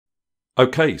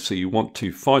Okay, so you want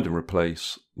to find and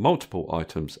replace multiple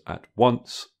items at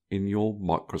once in your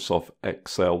Microsoft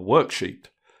Excel worksheet.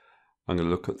 I'm going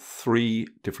to look at 3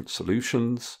 different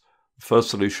solutions. The first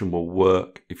solution will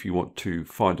work if you want to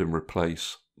find and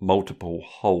replace multiple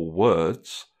whole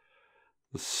words.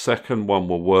 The second one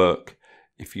will work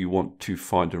if you want to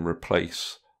find and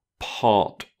replace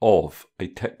part of a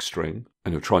text string,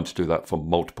 and you're trying to do that for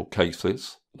multiple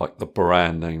cases, like the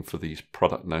brand name for these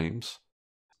product names.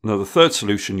 Now, the third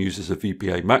solution uses a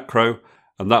VBA macro,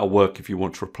 and that'll work if you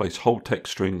want to replace whole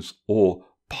text strings or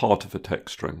part of a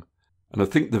text string. And I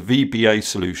think the VBA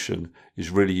solution is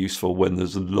really useful when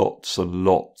there's lots and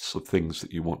lots of things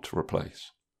that you want to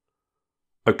replace.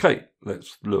 Okay,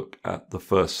 let's look at the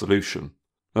first solution.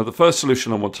 Now, the first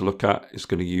solution I want to look at is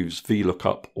going to use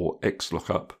VLOOKUP or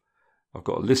XLOOKUP. I've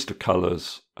got a list of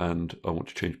colors and I want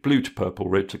to change blue to purple,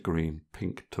 red to green,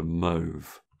 pink to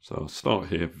mauve. So I'll start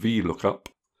here, VLOOKUP,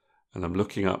 and I'm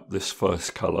looking up this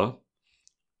first color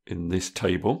in this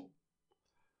table.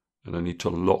 And I need to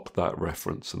lock that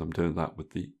reference, and I'm doing that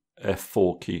with the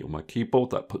F4 key on my keyboard.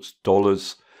 That puts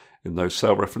dollars in those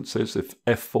cell references. If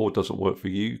F4 doesn't work for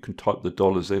you, you can type the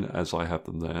dollars in as I have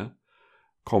them there.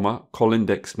 Comma, col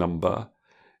index number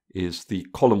is the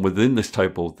column within this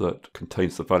table that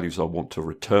contains the values I want to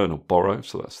return or borrow.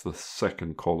 So that's the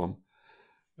second column.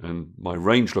 And my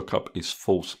range lookup is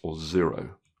false or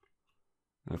 0.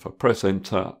 And if I press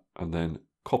enter and then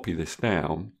copy this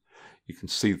down, you can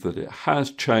see that it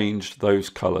has changed those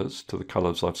colors to the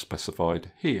colors I've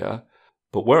specified here.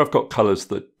 But where I've got colors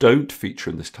that don't feature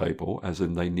in this table, as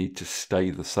in they need to stay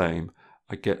the same,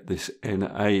 I get this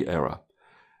NA error.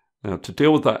 Now, to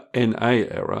deal with that NA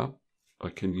error, I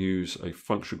can use a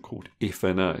function called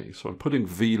ifNA. So I'm putting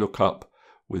VLOOKUP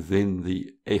within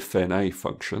the ifNA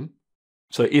function.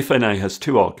 So ifNA has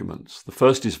 2 arguments. The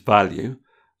first is value,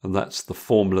 and that's the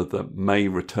formula that may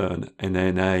return an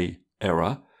NA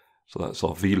error. So that's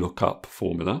our VLOOKUP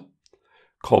formula,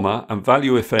 comma, and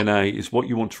value ifNA is what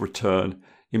you want to return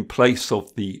in place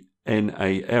of the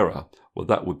NA error. Well,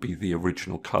 that would be the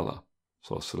original color.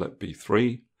 So I'll select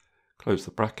B3, close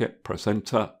the bracket, press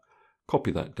enter,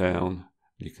 copy that down.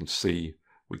 You can see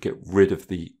we get rid of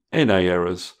the NA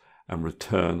errors and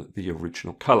return the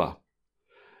original color.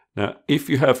 Now, if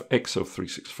you have Excel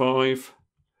 365,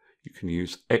 you can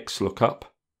use XLOOKUP.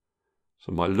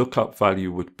 So my lookup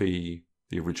value would be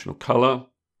the original color,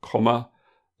 comma.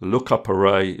 The lookup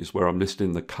array is where I'm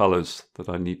listing the colors that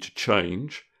I need to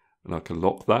change, and I can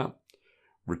lock that.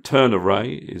 Return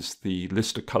array is the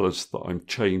list of colors that I'm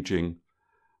changing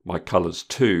my colors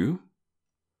to,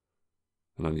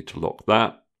 and I need to lock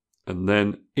that. And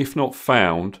then if not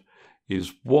found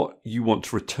is what you want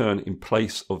to return in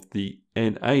place of the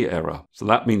NA error. So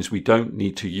that means we don't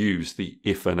need to use the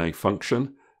ifNA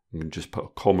function. You can just put a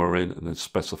comma in and then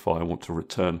specify I want to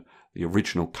return the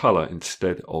original color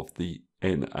instead of the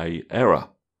NA error.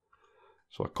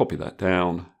 So I copy that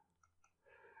down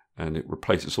and it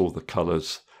replaces all the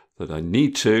colors that I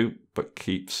need to, but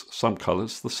keeps some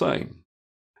colors the same.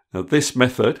 Now, this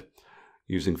method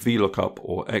using VLOOKUP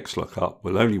or XLOOKUP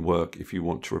will only work if you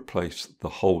want to replace the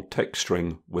whole text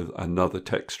string with another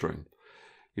text string.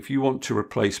 If you want to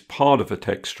replace part of a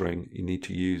text string, you need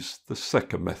to use the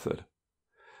second method.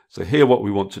 So here what we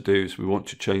want to do is we want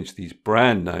to change these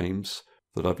brand names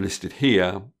that I've listed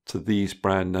here to these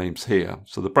brand names here.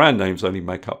 So the brand names only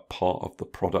make up part of the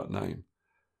product name.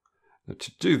 Now,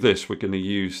 to do this, we're going to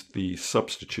use the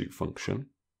substitute function.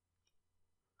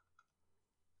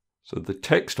 So the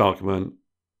text argument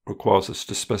requires us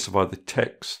to specify the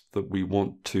text that we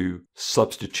want to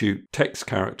substitute text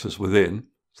characters within.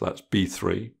 So that's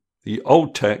B3. The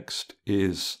old text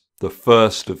is the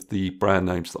first of the brand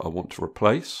names that I want to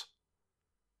replace.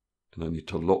 And I need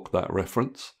to lock that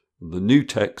reference. And the new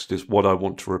text is what I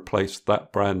want to replace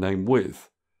that brand name with.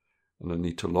 And I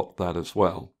need to lock that as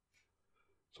well.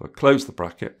 So I close the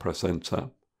bracket, press enter.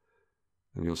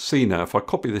 And you'll see now, if I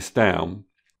copy this down,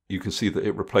 you can see that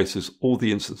it replaces all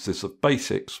the instances of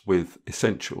basics with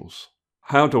essentials.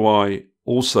 How do I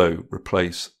also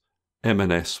replace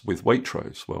M&S with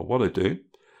Waitrose? Well, what I do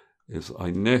is I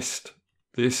nest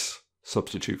this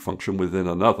substitute function within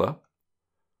another.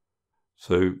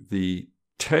 So the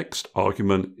text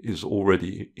argument is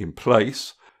already in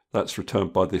place. That's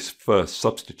returned by this first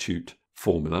substitute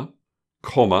formula,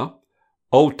 comma.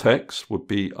 Old text would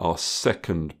be our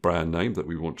second brand name that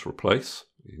we want to replace.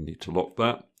 You need to lock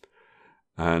that.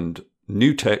 And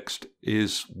new text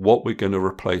is what we're going to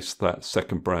replace that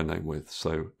second brand name with.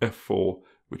 So F4,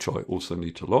 which I also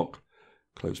need to lock,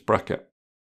 close bracket.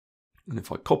 And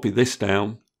if I copy this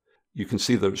down, you can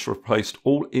see that it's replaced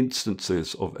all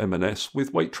instances of M&S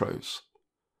with Waitrose.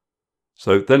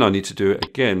 So then I need to do it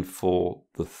again for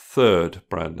the third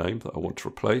brand name that I want to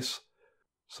replace.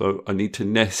 So I need to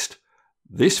nest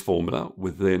this formula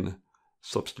within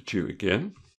substitute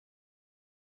again.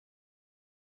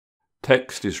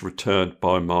 Text is returned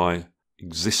by my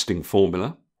existing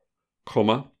formula,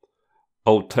 comma.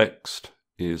 Old text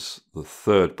is the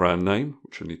third brand name,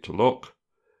 which I need to lock,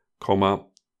 comma.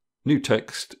 New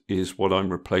text is what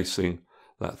I'm replacing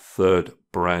that third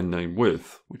brand name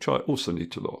with, which I also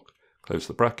need to lock. Close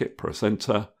the bracket, press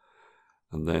enter,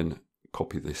 and then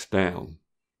copy this down.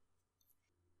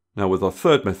 Now with our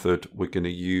third method, we're going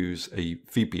to use a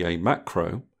VBA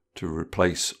macro to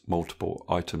replace multiple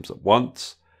items at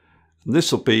once. And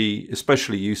this will be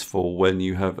especially useful when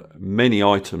you have many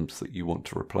items that you want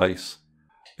to replace,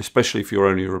 especially if you're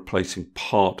only replacing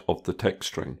part of the text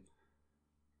string.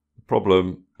 The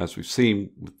problem, as we've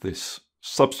seen with this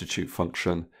substitute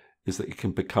function, is that it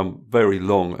can become very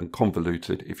long and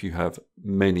convoluted if you have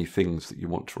many things that you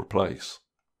want to replace.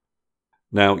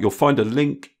 Now, you'll find a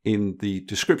link in the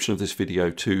description of this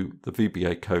video to the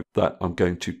VBA code that I'm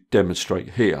going to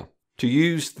demonstrate here. To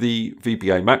use the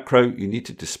VBA macro, you need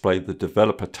to display the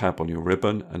Developer tab on your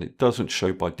ribbon, and it doesn't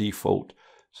show by default.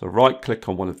 So right-click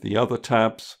on one of the other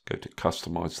tabs, go to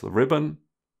Customize the ribbon,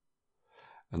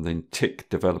 and then tick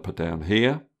Developer down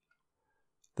here.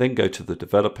 Then go to the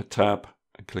Developer tab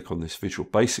and click on this Visual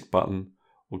Basic button.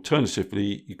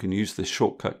 Alternatively, you can use this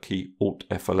shortcut key Alt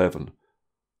F11.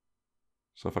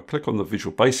 So if I click on the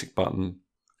Visual Basic button,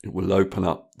 it will open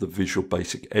up the Visual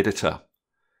Basic editor.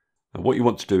 And what you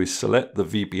want to do is select the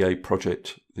VBA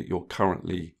project that you're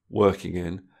currently working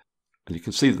in. And you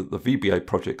can see that the VBA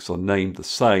projects are named the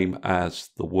same as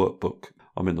the workbook.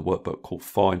 I'm in the workbook called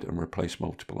Find and Replace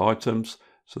Multiple Items.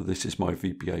 So this is my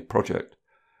VBA project.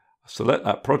 I select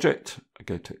that project, I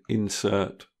go to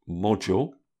Insert,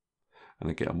 Module, and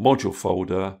I get a module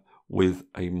folder with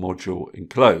a module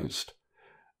enclosed.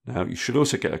 Now you should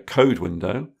also get a code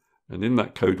window, and in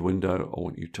that code window I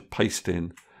want you to paste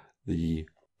in the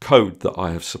code that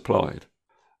I have supplied.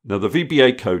 Now the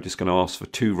VBA code is going to ask for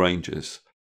two ranges.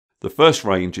 The first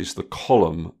range is the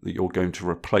column that you're going to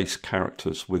replace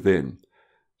characters within.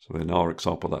 So in our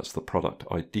example, that's the product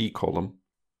ID column.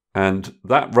 And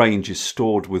that range is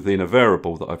stored within a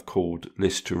variable that I've called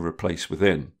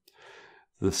ListToReplaceWithin.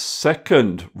 The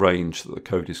second range that the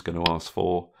code is going to ask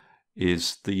for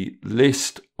is the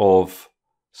list of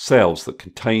cells that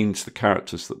contains the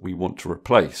characters that we want to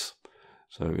replace.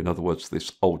 So in other words,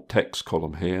 this old text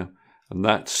column here, and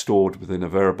that's stored within a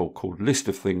variable called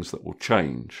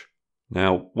ListOfThingsThatWillChange.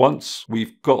 Now, once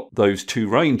we've got those two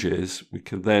ranges, we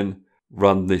can then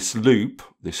run this loop,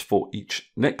 this for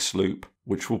each next loop,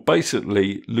 which will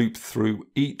basically loop through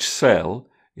each cell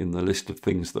in the list of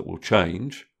things that will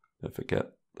change. Don't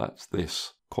forget, that's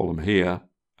this column here.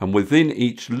 And within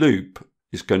each loop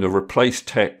is going to replace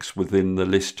text within the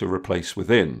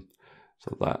ListToReplaceWithin.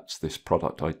 So that's this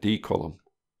product ID column.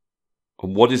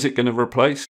 And what is it going to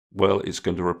replace? Well, it's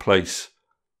going to replace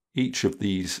each of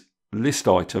these list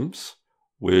items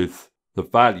with the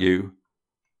value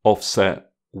offset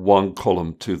one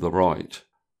column to the right.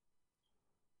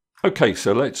 Okay,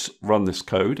 so let's run this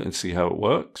code and see how it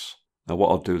works. Now what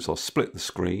I'll do is I'll split the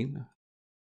screen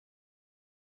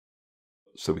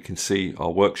so we can see our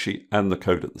worksheet and the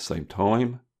code at the same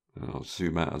time. And I'll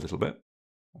zoom out a little bit.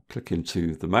 I'll click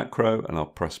into the macro and I'll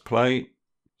press play.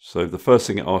 So the first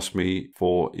thing it asks me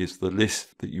for is the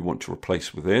list that you want to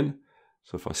replace within.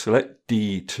 So if I select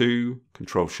D2,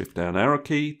 Control-Shift-Down arrow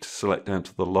key to select down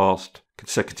to the last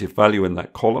consecutive value in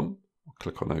that column, I'll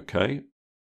click on OK.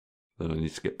 Then I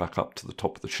need to get back up to the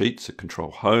top of the sheet, so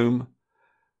Control-Home.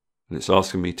 And it's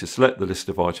asking me to select the list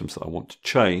of items that I want to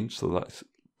change, so that's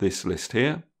this list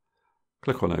here.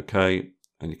 Click on OK,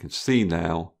 and you can see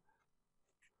now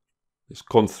it's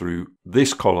gone through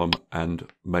this column and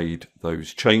made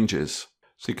those changes.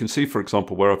 So you can see, for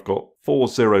example, where I've got 4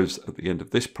 zeros at the end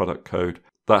of this product code,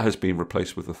 that has been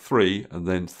replaced with a 3 and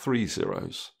then 3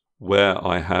 zeros. Where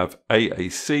I have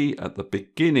AAC at the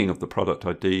beginning of the product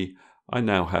ID, I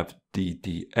now have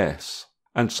DDS,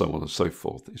 and so on and so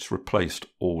forth. It's replaced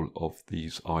all of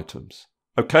these items.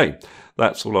 Okay,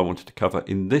 that's all I wanted to cover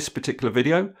in this particular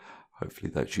video.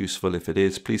 Hopefully that's useful. If it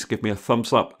is, please give me a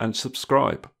thumbs up and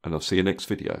subscribe, and I'll see you next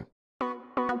video.